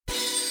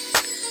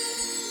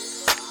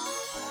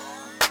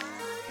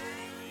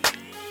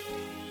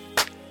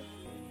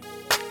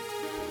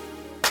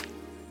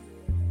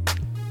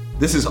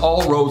This is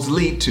All Roads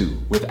Lead To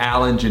with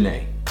Al and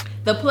Jayné.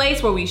 The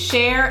place where we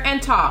share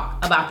and talk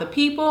about the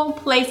people,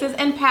 places,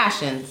 and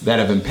passions that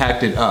have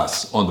impacted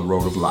us on the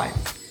road of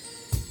life.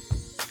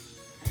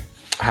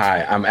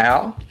 Hi, I'm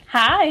Al.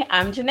 Hi,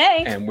 I'm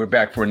Jayné. And we're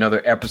back for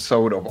another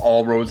episode of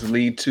All Roads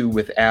Lead To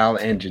with Al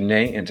and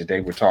Jayné. And today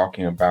we're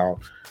talking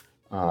about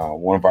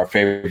one of our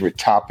favorite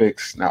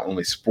topics, not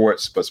only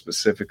sports, but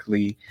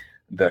specifically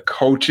the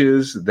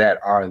coaches that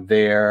are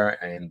there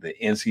in the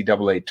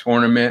NCAA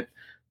tournament.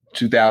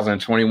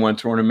 2021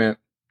 tournament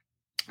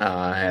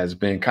has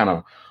been kind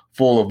of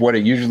full of what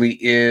it usually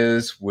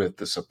is, with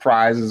the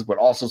surprises, but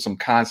also some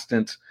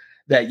constants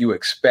that you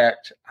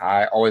expect.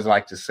 I always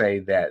like to say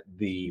that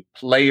the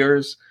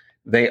players,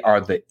 they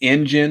are the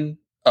engine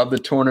of the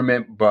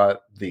tournament,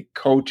 but the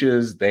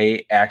coaches,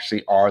 they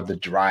actually are the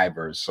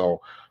drivers.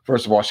 So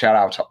first of all, shout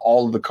out to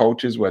all of the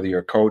coaches, whether you're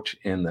a coach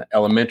in the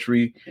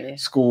elementary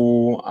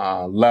school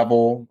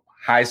level,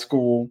 high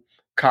school,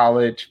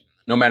 college,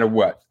 no matter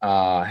what.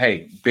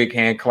 Hey, big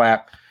hand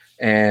clap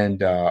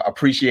and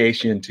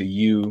appreciation to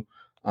you.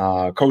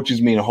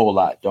 Coaches mean a whole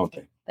lot, don't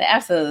they? They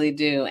absolutely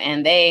do.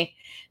 And they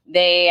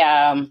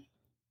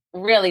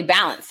really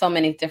balance so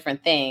many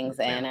different things.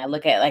 And I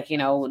look at,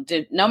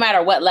 no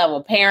matter what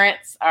level,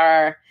 parents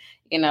are,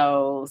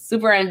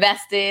 super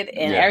invested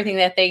in everything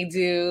that they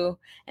do.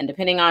 And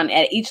depending on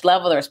at each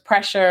level, there's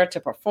pressure to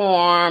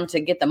perform, to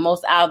get the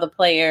most out of the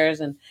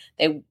players. And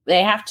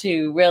they have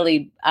to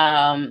really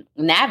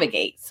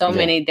navigate so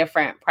many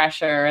different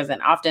pressures,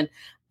 and often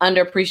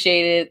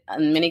underappreciated,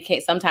 in many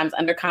cases, sometimes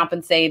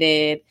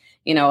undercompensated,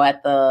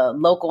 at the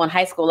local and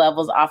high school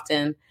levels.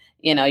 Often,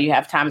 you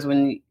have times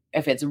when,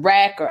 if it's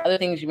rec or other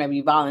things, you may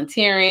be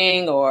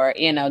volunteering or,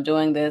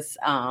 doing this,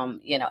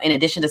 in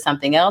addition to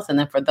something else. And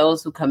then for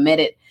those who commit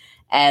it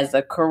as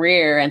a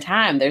career and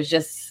time, there's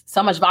just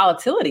so much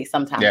volatility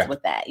sometimes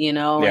with that,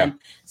 And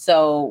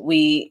so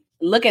we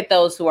look at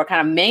those who are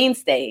kind of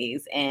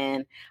mainstays,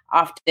 and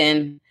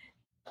often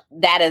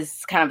that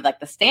is kind of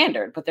like the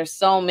standard. But there's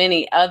so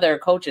many other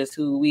coaches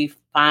who we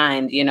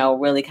find,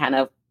 really kind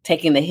of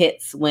taking the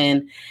hits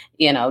when,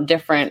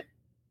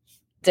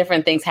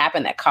 different things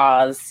happen that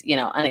cause,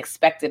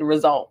 unexpected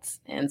results.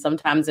 And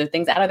sometimes they're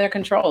things out of their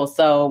control.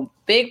 So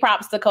big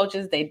props to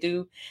coaches.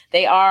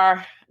 They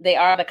are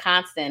the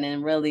constant,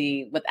 and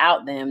really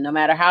without them, no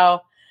matter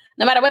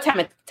what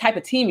type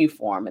of team you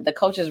form, the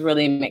coaches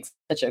really make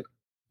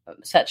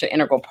such an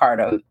integral part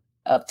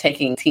of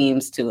taking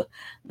teams to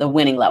the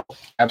winning level.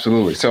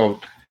 Absolutely. So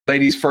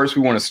ladies first,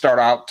 we want to start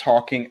out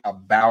talking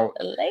about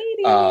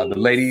the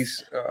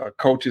ladies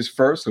coaches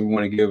first. So we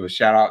want to give a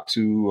shout out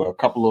to a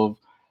couple of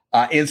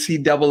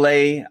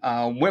NCAA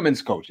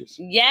women's coaches.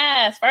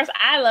 Yes. First,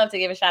 I love to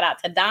give a shout out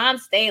to Dawn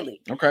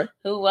Staley,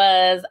 who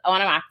was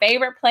one of my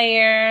favorite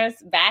players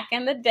back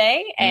in the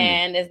day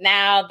and is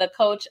now the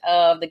coach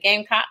of the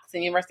Gamecocks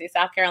in University of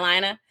South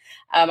Carolina.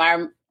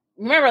 I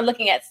remember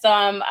looking at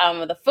some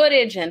of the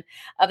footage and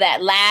of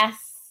that last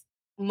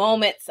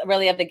moments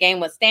really of the game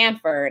with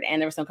Stanford,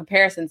 and there were some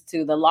comparisons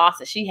to the loss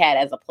that she had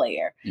as a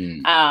player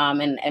in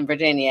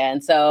Virginia.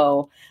 And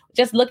so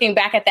just looking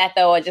back at that,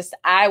 though,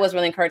 I was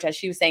really encouraged, as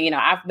she was saying,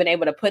 I've been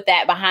able to put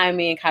that behind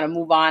me and kind of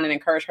move on and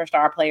encourage her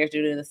star players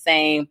to do the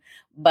same.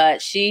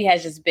 But she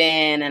has just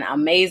been an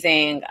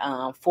amazing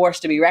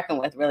force to be reckoned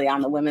with, really, on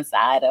the women's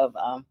side of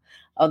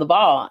the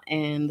ball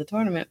and the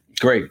tournament.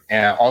 Great.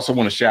 And I also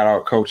want to shout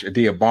out Coach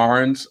Adia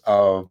Barnes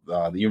of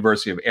the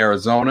University of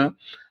Arizona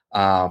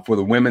for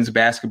the women's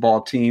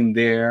basketball team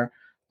there.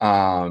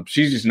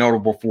 She's just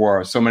notable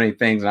for so many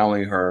things, not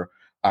only her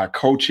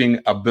coaching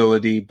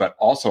ability, but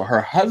also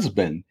her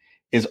husband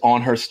is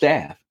on her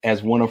staff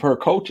as one of her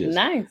coaches.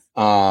 Nice.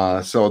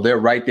 So they're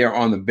right there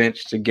on the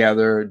bench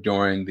together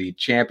during the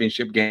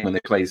championship game when they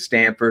played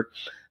Stanford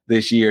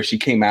this year. She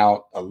came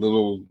out a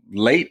little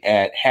late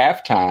at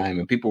halftime,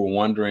 and people were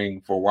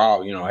wondering for a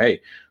while, hey,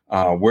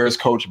 where's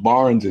Coach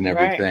Barnes and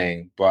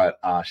everything? Right.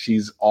 But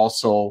she's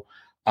also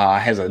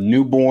has a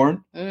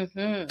newborn.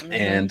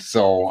 And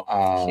so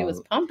she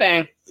was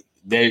pumping.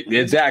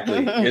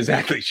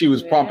 Exactly. She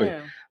was pumping.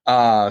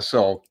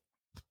 So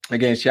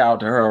again, shout out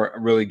to her,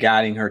 really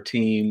guiding her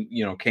team,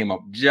 came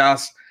up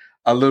just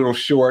a little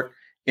short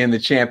in the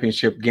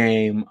championship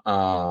game.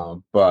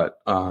 But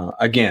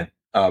again,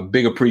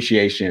 big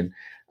appreciation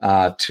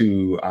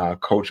to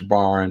Coach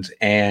Barnes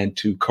and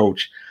to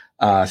Coach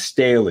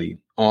Staley.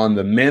 On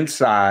the men's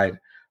side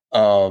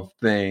of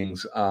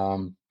things,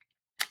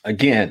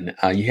 again,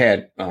 you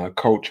had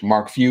Coach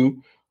Mark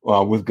Few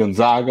with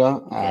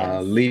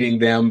Gonzaga, leading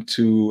them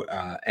to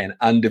an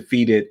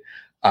undefeated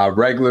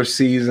regular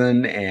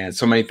season, and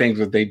so many things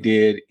that they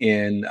did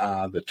in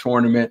the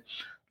tournament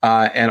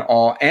and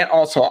all. And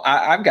also,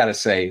 I've got to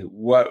say,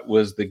 what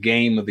was the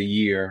game of the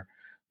year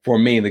for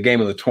me? The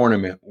game of the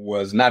tournament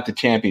was not the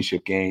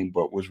championship game,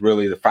 but was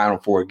really the Final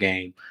Four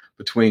game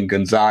between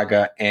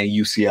Gonzaga and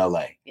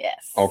UCLA.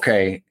 Yes.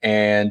 Okay.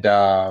 And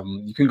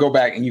you can go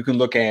back and you can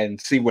look at and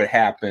see what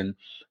happened.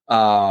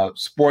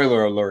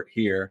 Spoiler alert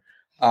here.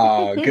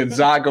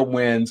 Gonzaga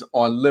wins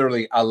on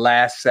literally a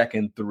last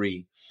second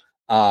three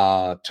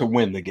to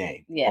win the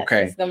game. Yes,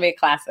 okay, it's gonna be a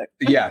classic.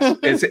 Yes,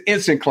 it's an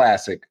instant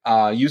classic.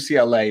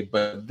 UCLA,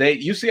 but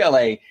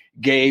UCLA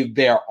gave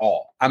their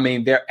all. I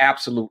mean, their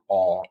absolute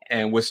all.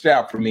 And what stood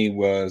out for me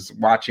was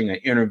watching an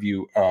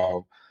interview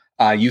of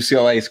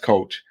UCLA's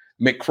coach,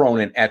 Mick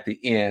Cronin, at the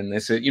end. They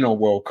said,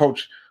 well,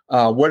 coach,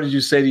 what did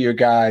you say to your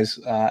guys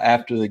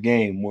after the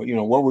game? Well,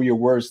 what were your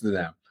words to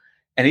them?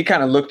 And he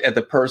kind of looked at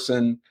the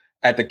person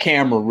at the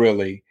camera,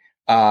 really,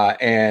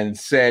 and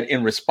said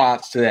in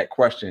response to that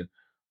question,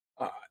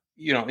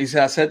 he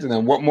said, I said to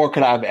them, what more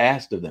could I have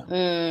asked of them?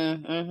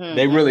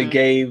 They really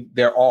gave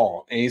their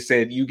all. And he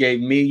said, you gave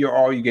me your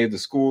all. You gave the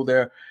school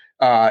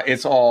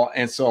its all.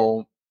 And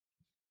so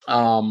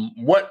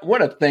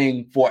what a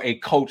thing for a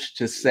coach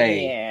to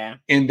say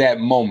in that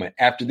moment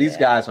after these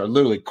guys are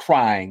literally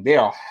crying. They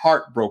are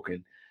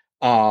heartbroken,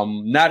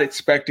 not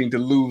expecting to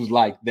lose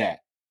like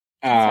that.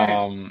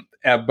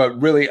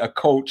 But really a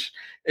coach,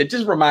 it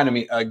just reminded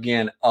me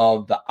again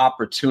of the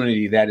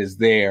opportunity that is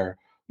there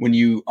when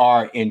you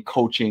are in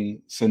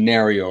coaching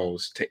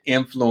scenarios to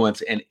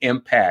influence and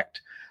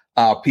impact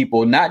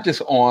people, not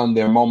just on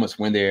their moments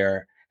when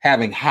they're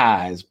having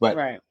highs, but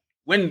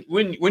when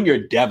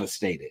you're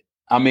devastated.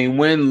 I mean,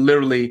 when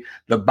literally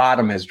the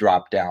bottom has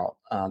dropped out,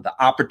 the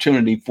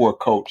opportunity for a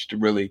coach to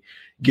really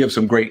give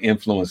some great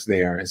influence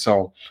there. And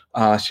so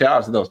shout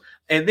out to those.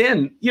 And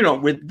then,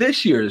 with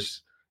this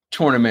year's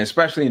tournament,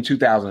 especially in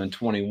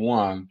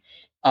 2021,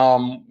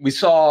 we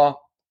saw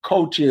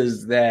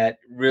coaches that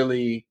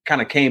really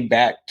kind of came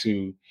back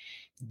to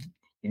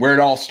where it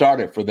all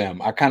started for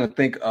them. I kind of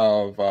think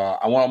of, I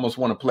almost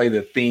want to play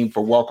the theme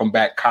for Welcome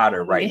Back,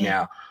 Kotter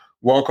now.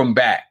 Welcome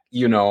back,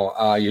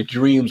 your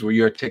dreams were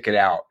your ticket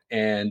out.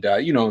 And,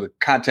 the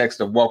context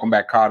of Welcome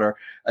Back, Kotter,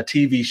 a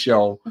TV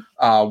show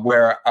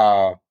where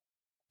a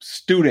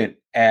student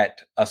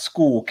at a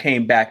school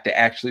came back to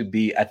actually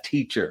be a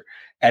teacher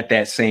at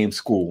that same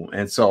school.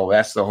 And so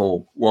that's the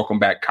whole Welcome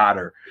Back,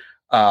 Kotter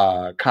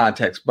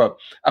context. But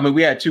I mean,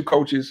 we had two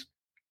coaches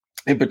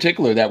in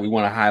particular that we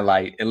want to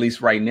highlight, at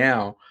least right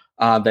now,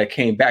 that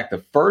came back.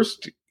 The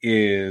first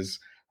is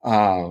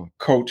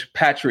Coach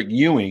Patrick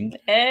Ewing,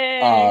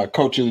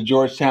 coach of the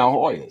Georgetown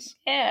Hoyas.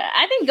 Yeah,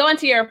 I think going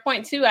to your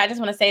point too, I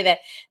just want to say that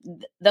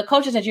the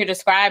coaches that you're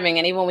describing,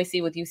 and even what we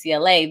see with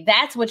UCLA,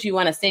 that's what you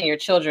want to send your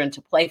children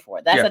to play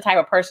for. That's the type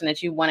of person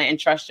that you want to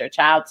entrust your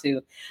child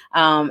to.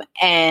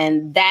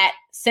 And that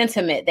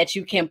sentiment that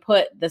you can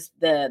put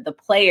the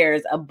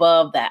players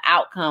above the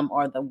outcome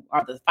or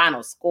the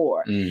final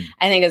score,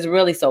 I think is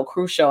really so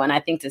crucial. And I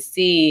think to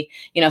see,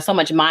 so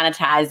much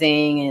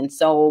monetizing and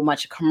so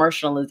much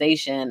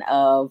commercialization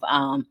of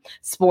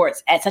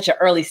sports at such an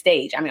early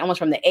stage. I mean, almost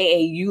from the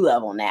AAU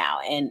level now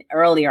and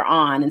earlier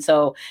on. And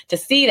so to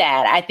see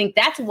that, I think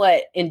that's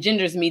what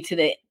engenders me to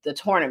the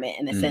tournament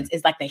in a sense,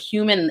 is like the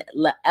human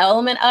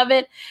element of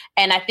it.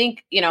 And I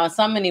think, in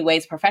so many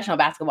ways, professional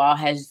basketball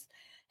has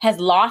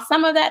lost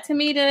some of that to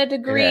me to a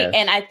degree. Yes.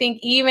 And I think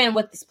even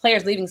with these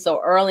players leaving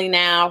so early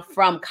now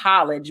from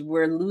college,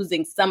 we're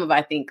losing some of,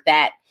 I think,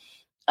 that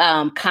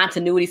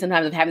continuity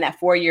sometimes of having that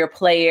 4-year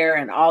player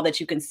and all that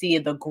you can see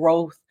the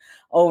growth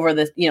over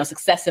the,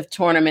 successive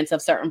tournaments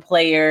of certain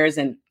players.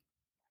 And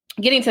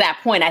getting to that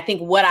point, I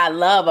think what I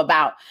love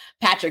about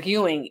Patrick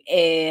Ewing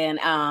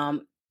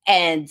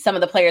and some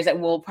of the players that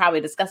we'll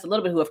probably discuss a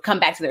little bit who have come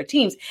back to their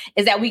teams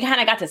is that we kind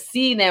of got to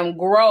see them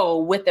grow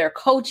with their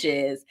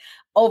coaches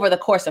over the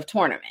course of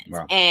tournaments.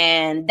 Wow.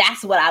 And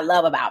that's what I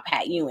love about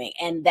Pat Ewing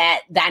and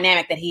that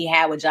dynamic that he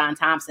had with John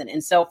Thompson.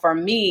 And so for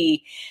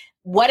me,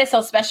 what is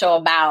so special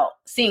about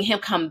seeing him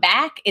come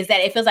back is that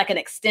it feels like an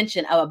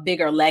extension of a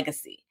bigger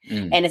legacy.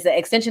 And it's an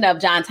extension of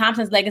John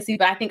Thompson's legacy,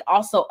 but I think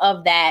also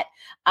of that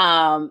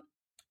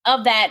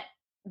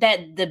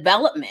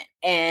development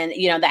and,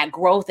 that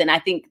growth. And I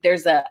think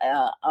there's a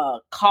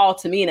call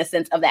to me in a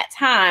sense of that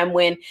time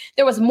when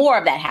there was more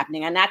of that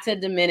happening, and not to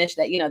diminish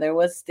that, there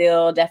was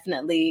still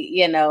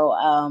definitely,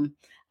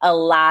 a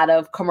lot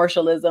of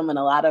commercialism and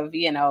a lot of,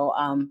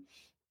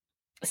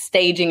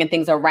 staging and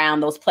things around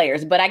those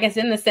players. But I guess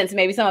in the sense,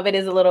 maybe some of it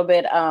is a little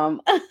bit,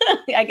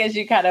 I guess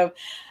you kind of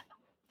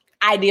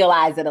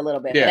idealize it a little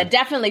bit. Yeah. But I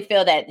definitely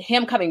feel that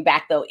him coming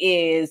back, though,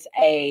 is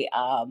a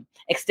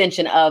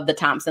extension of the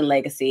Thompson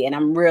legacy. And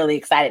I'm really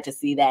excited to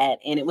see that.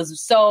 And it was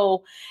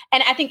so,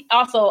 and I think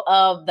also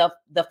of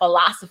the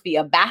philosophy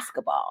of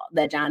basketball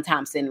that John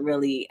Thompson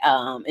really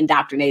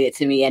indoctrinated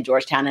to me at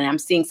Georgetown. And I'm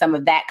seeing some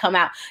of that come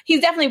out.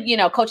 He's definitely,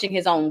 coaching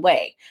his own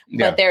way.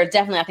 But there's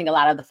definitely, I think, a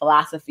lot of the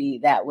philosophy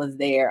that was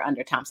there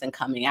under Thompson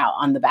coming out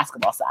on the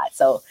basketball side.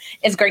 So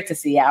it's great to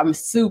see. I'm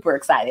super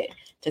excited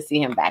to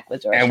see him back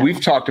with Georgetown. And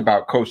we've talked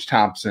about Coach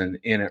Thompson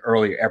in an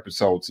earlier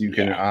episode, so you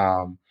can,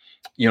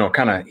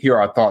 kind of hear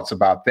our thoughts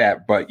about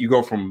that. But you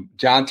go from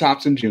John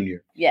Thompson Jr.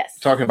 Yes.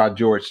 Talking about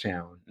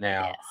Georgetown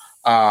now.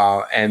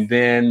 Yes. And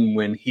then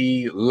when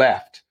he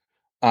left,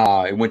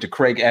 it went to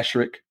Craig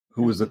Esherick,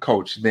 who was the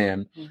coach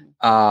then.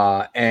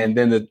 And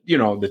then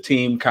the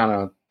team kind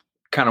of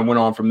went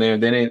on from there.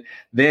 Then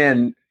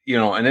and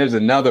there's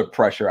another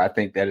pressure I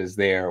think that is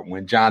there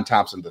when John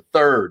Thompson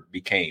III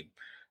became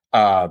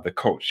the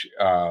coach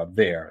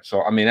there.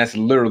 So, I mean, that's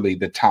literally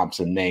the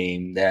Thompson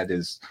name. That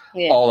is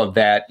all of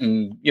that.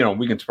 And,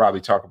 we can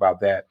probably talk about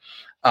that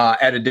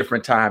at a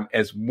different time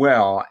as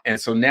well. And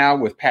so now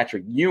with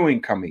Patrick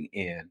Ewing coming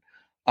in,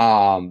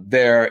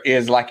 there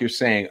is, like you're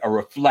saying, a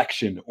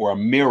reflection or a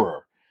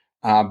mirror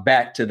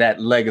back to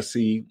that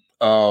legacy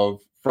from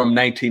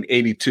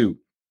 1982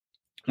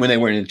 when they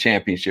were in the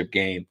championship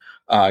game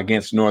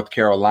against North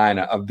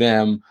Carolina, of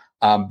them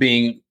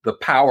being the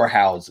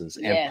powerhouses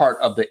and part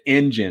of the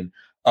engine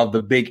of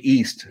the Big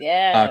East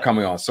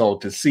coming on. So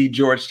to see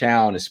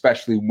Georgetown,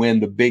 especially win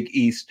the Big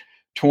East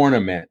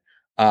tournament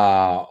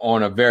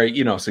on a very,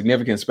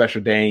 significant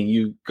special day, and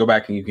you go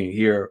back and you can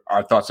hear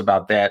our thoughts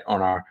about that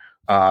on our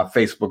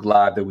Facebook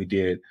Live that we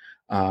did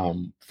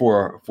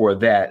for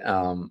that.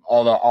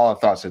 All the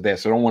thoughts are there.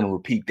 So I don't want to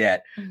repeat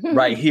that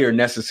right here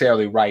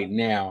necessarily right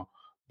now.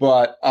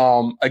 But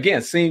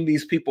again, seeing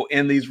these people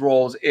in these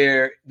roles,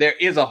 there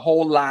is a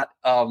whole lot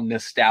of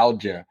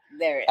nostalgia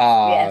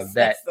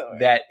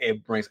that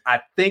it brings.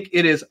 I think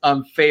it is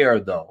unfair,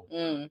 though,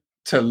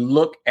 to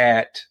look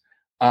at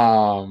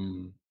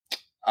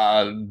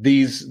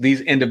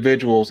these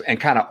individuals and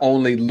kind of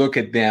only look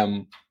at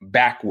them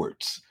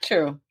backwards.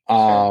 True.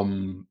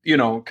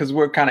 Because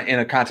we're kind of in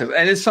a context,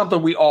 and it's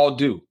something we all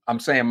do. I'm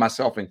saying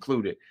myself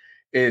included.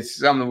 It's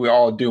something we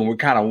all do, and we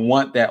kind of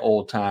want that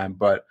old time,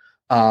 but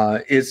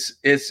it's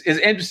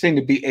interesting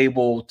to be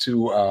able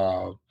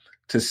to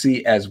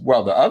see as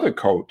well. The other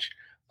coach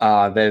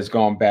that has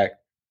gone back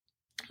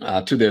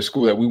to their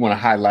school that we want to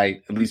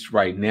highlight, at least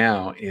right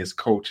now, is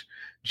Coach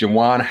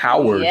Juwan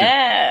Howard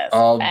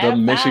of the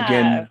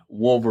Michigan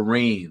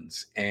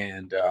Wolverines.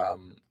 And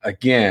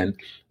again,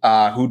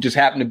 who just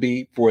happened to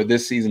be for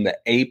this season the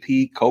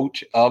AP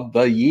Coach of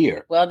the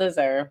Year. Well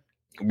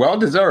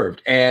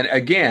deserved. And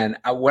again,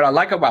 what I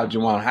like about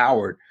Juwan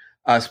Howard,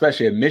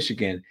 especially at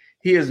Michigan,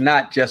 he is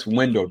not just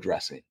window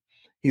dressing.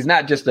 He's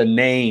not just a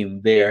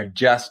name there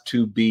just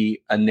to be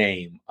a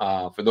name.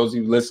 For those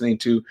of you listening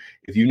to,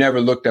 if you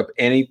never looked up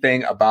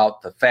anything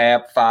about the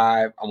Fab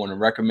Five, I want to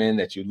recommend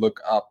that you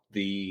look up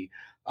the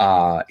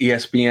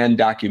ESPN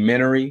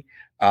documentary,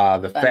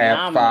 the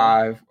Fab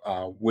Five,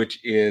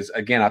 which is,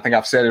 again, I think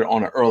I've said it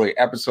on an earlier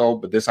episode,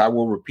 but this I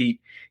will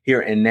repeat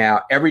here and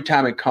now. Every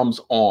time it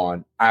comes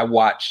on, I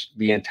watch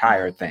the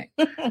entire thing.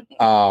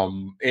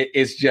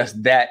 It's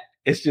just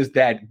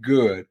that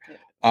good.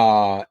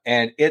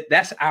 And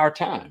that's our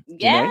time.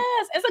 Yes, Jayné?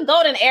 It's a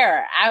golden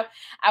era.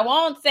 I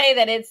won't say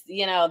that it's,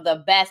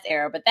 the best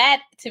era, but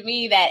that, to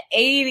me, that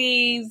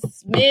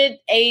 80s, mid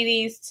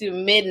 80s to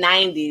mid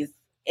 90s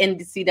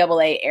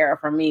NCAA era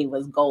for me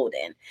was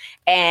golden.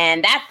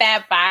 And that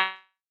Fab Five,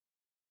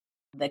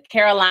 the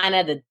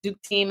Carolina, the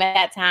Duke team at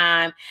that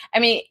time, I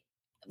mean,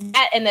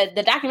 that, and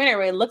the documentary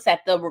really looks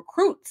at the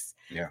recruits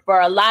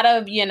for a lot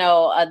of,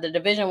 the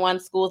Division I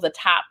schools, the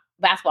top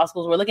basketball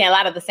schools. We're looking at a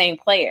lot of the same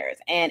players,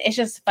 and it's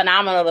just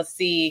phenomenal to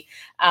see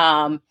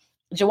Juwan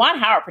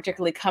Howard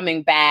particularly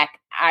coming back.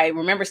 I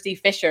remember Steve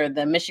Fisher,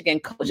 the Michigan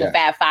coach of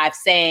Fab Five,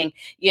 saying,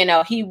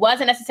 he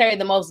wasn't necessarily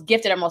the most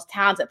gifted or most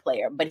talented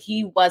player, but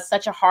he was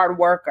such a hard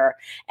worker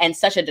and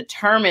such a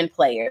determined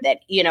player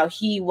that,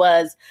 he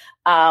was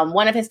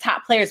one of his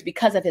top players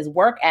because of his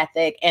work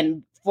ethic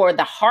and for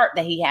the heart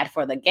that he had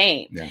for the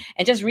game. Yeah.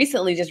 And just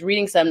recently, just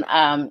reading some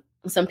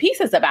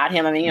pieces about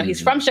him. I mean,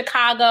 he's from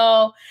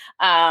Chicago.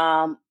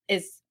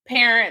 His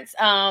parents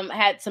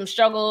had some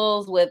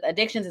struggles with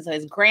addictions, and so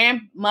his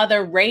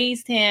grandmother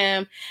raised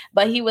him.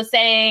 But he was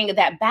saying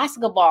that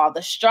basketball,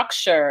 the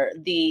structure,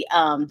 the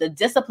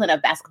discipline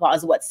of basketball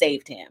is what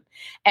saved him.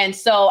 And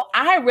so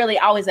I really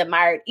always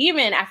admired,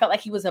 I felt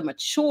like he was a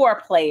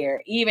mature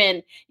player,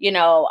 even,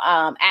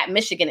 at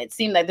Michigan, it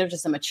seemed like there's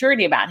just a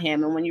maturity about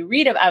him. And when you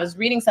read it, I was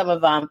reading some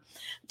of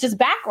just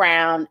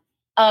background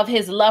of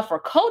his love for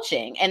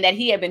coaching, and that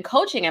he had been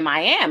coaching in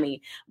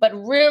Miami, but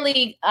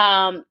really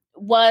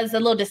was a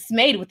little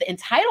dismayed with the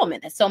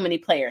entitlement that so many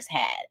players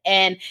had.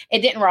 And it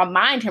didn't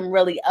remind him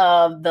really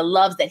of the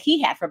loves that he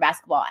had for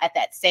basketball at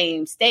that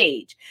same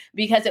stage,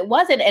 because it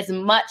wasn't as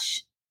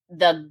much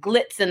the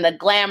glitz and the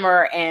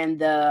glamour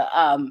and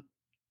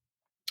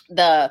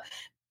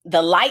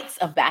the lights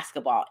of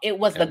basketball. It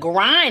was the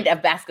grind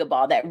of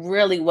basketball that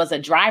really was a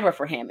driver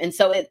for him. And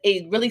so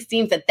it really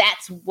seems that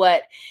that's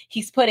what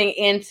he's putting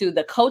into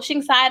the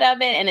coaching side of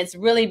it. And it's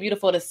really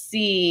beautiful to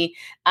see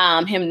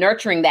him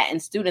nurturing that in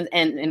students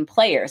and in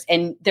players.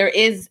 And there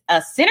is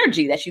a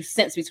synergy that you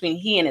sense between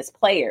he and his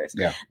players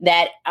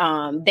that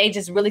they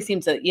just really seem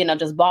to,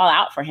 just ball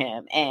out for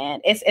him.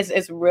 And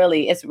it's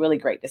really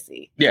great to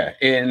see. Yeah.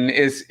 And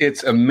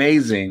it's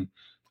amazing.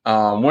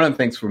 One of the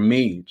things for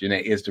me,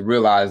 Jayné, is to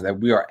realize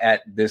that we are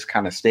at this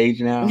kind of stage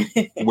now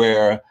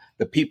where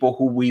the people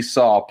who we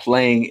saw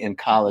playing in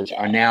college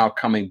are now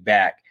coming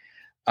back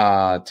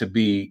to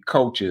be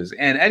coaches.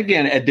 And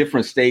again, at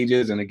different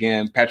stages. And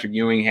again, Patrick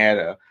Ewing had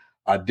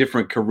a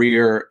different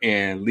career,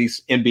 and at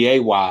least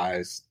NBA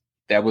wise,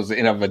 that was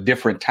of a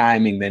different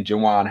timing than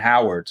Juwan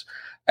Howard's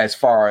as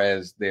far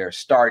as their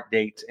start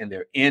dates and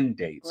their end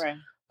dates. Right.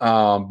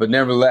 But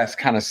nevertheless,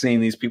 kind of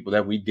seeing these people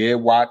that we did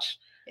watch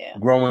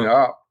growing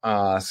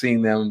up,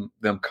 seeing them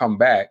come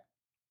back.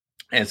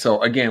 And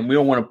so again, we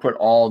don't want to put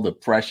all the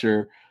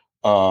pressure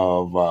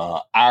of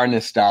our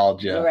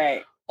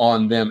nostalgia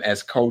on them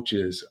as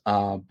coaches.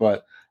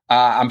 But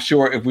I'm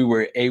sure if we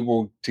were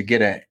able to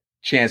get a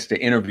chance to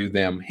interview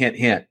them, hint,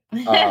 hint,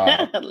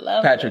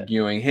 Patrick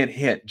Ewing, hint,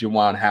 hint,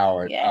 Juwan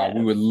Howard,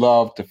 we would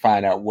love to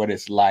find out what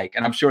it's like.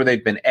 And I'm sure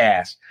they've been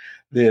asked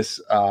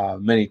this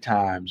many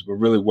times, but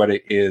really what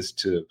it is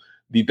to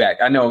be back.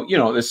 I know,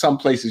 there's some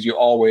places you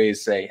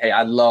always say, hey,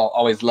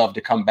 always love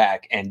to come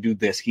back and do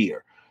this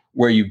here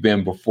where you've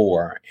been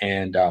before.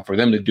 And for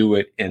them to do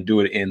it and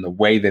do it in the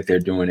way that they're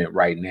doing it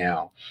right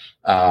now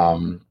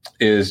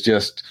is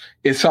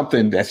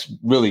something that's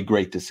really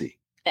great to see.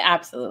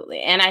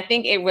 Absolutely. And I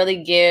think it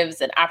really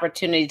gives an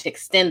opportunity to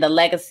extend the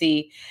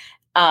legacy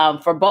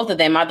for both of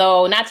them,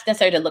 although not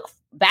necessarily to look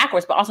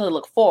backwards, but also to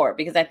look forward,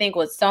 because I think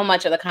with so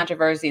much of the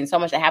controversy and so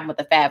much that happened with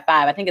the Fab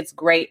Five, I think it's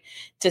great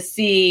to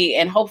see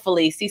and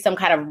hopefully see some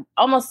kind of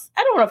almost,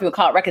 I don't know if you would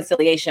call it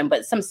reconciliation,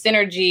 but some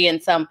synergy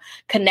and some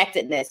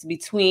connectedness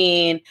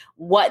between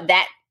what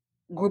that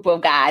group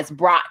of guys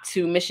brought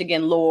to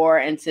Michigan lore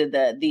and to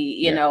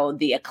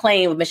the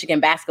acclaim of Michigan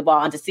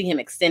basketball, and to see him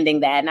extending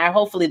that. And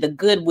hopefully the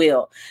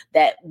goodwill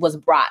that was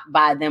brought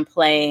by them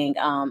playing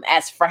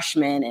as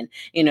freshmen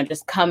and,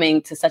 just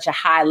coming to such a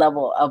high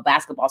level of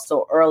basketball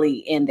so early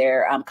in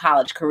their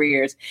college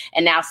careers.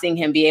 And now seeing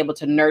him be able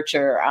to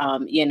nurture,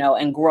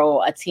 and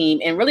grow a team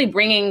and really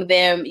bringing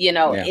them,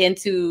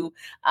 into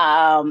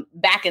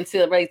back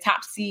into a really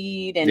top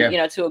seed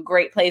and, to a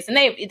great place. And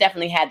they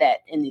definitely had that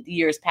in the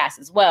years past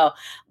as well.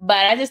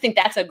 But I just think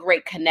that's a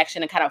great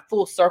connection and kind of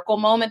full circle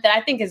moment that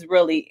I think is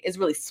really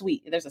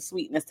sweet. There's a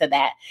sweetness to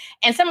that.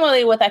 And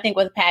similarly with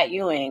Pat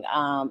Ewing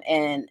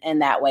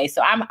and that way.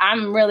 So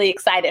I'm really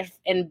excited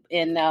in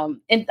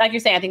like you're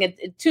saying, I think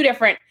it's two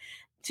different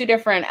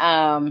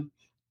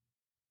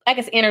I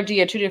guess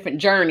energy or two different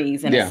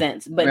journeys in a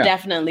sense, but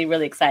definitely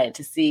really excited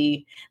to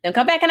see them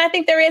come back. And I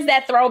think there is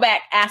that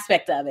throwback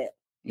aspect of it.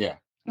 Yeah.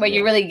 Where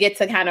you really get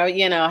to kind of,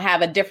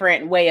 have a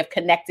different way of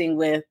connecting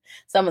with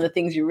some of the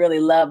things you really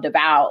loved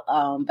about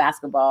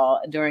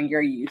basketball during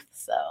your youth.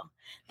 So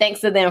thanks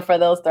to them for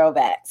those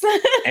throwbacks.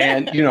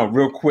 And,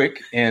 real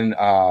quick in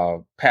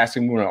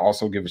passing, we want to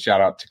also give a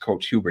shout out to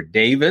Coach Hubert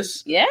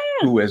Davis,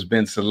 who has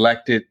been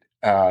selected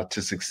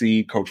to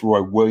succeed Coach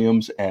Roy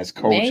Williams as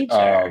coach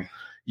of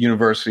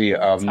University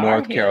of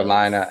North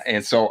Carolina.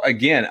 And so,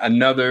 again,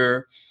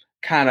 another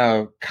kind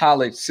of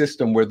college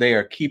system where they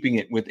are keeping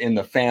it within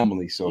the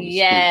family, so to speak.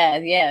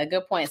 Yeah,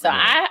 good point. So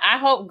I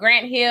hope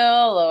Grant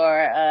Hill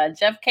or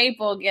Jeff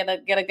Capel get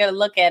a good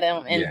look at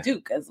him in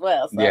Duke as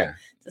well. So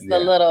a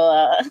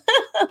little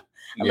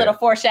little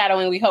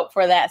foreshadowing. We hope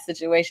for that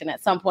situation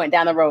at some point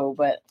down the road,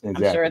 but I'm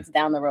sure it's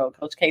down the road.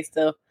 Coach K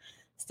still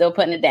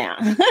putting it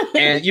down.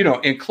 And,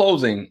 in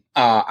closing,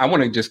 I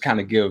want to just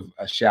kind of give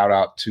a shout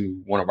out to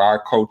one of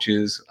our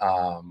coaches,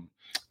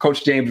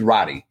 Coach James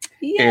Roddy.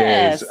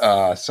 Is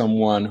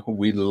someone who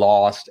we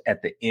lost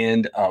at the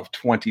end of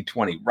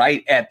 2020,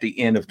 right at the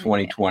end of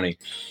 2020,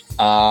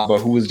 but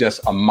who was just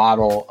a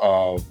model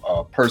of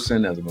a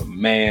person, of a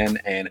man,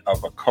 and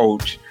of a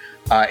coach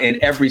in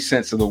every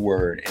sense of the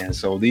word. And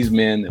so these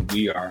men that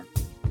we are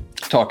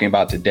talking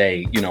about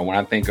today, when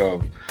I think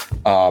of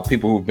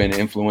people who've been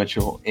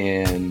influential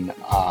in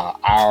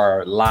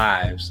our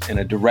lives in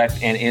a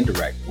direct and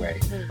indirect way,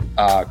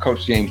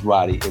 Coach James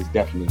Roddy is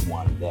definitely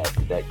one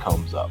that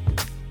comes up.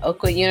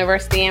 Oakwood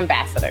University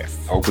Ambassadors.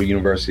 Oakwood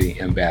University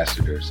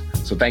Ambassadors.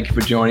 So thank you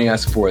for joining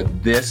us for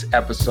this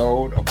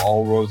episode of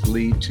All Roads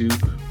Lead To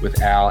with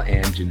Al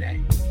and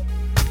Jayné.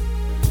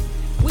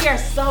 We are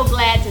so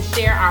glad to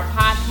share our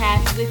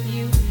podcast with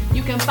you.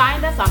 You can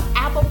find us on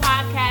Apple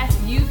Podcasts,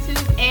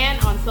 YouTube,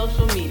 and on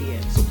social media.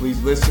 So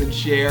please listen,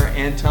 share,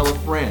 and tell a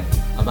friend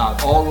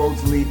about All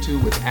Roads Lead To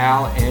with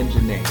Al and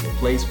Jayné, the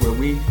place where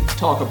we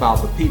talk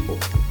about the people,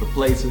 the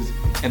places,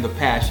 and the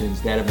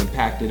passions that have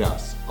impacted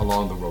us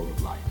along the road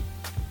of life.